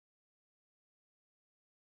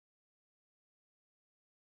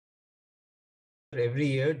every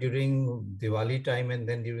year during Diwali time and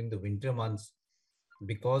then during the winter months,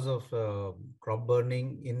 because of crop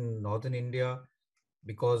burning in northern India,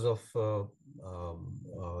 because of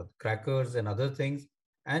crackers and other things,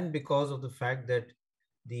 and because of the fact that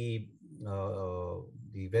the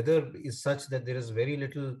the weather is such that there is very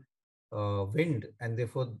little wind, and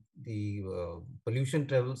therefore the pollution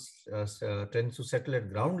tends to settle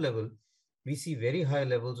at ground level. We see very high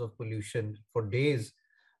levels of pollution for days.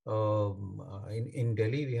 In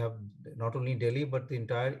Delhi, we have not only Delhi but the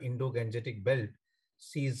entire Indo-Gangetic belt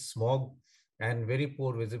sees smog and very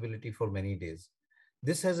poor visibility for many days.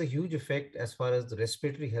 This has a huge effect as far as the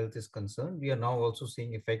respiratory health is concerned. We are now also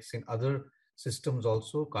seeing effects in other systems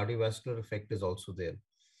also. Cardiovascular effect is also there.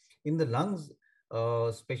 In the lungs,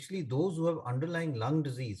 especially those who have underlying lung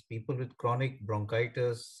disease, people with chronic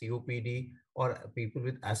bronchitis, COPD, or people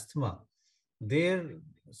with asthma, their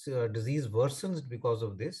disease worsens because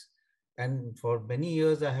of this. And for many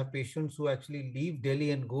years, I have patients who actually leave Delhi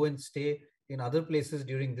and go and stay in other places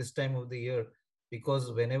during this time of the year,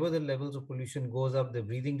 because whenever the levels of pollution goes up, the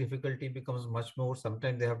breathing difficulty becomes much more.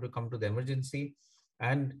 Sometimes they have to come to the emergency,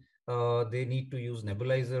 and they need to use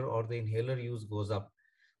nebulizer, or the inhaler use goes up.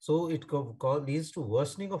 So it leads to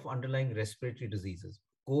worsening of underlying respiratory diseases.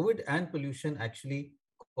 COVID and pollution actually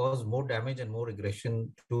cause more damage and more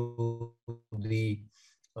aggression to the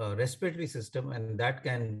respiratory system, and that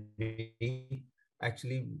can be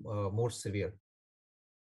actually more severe.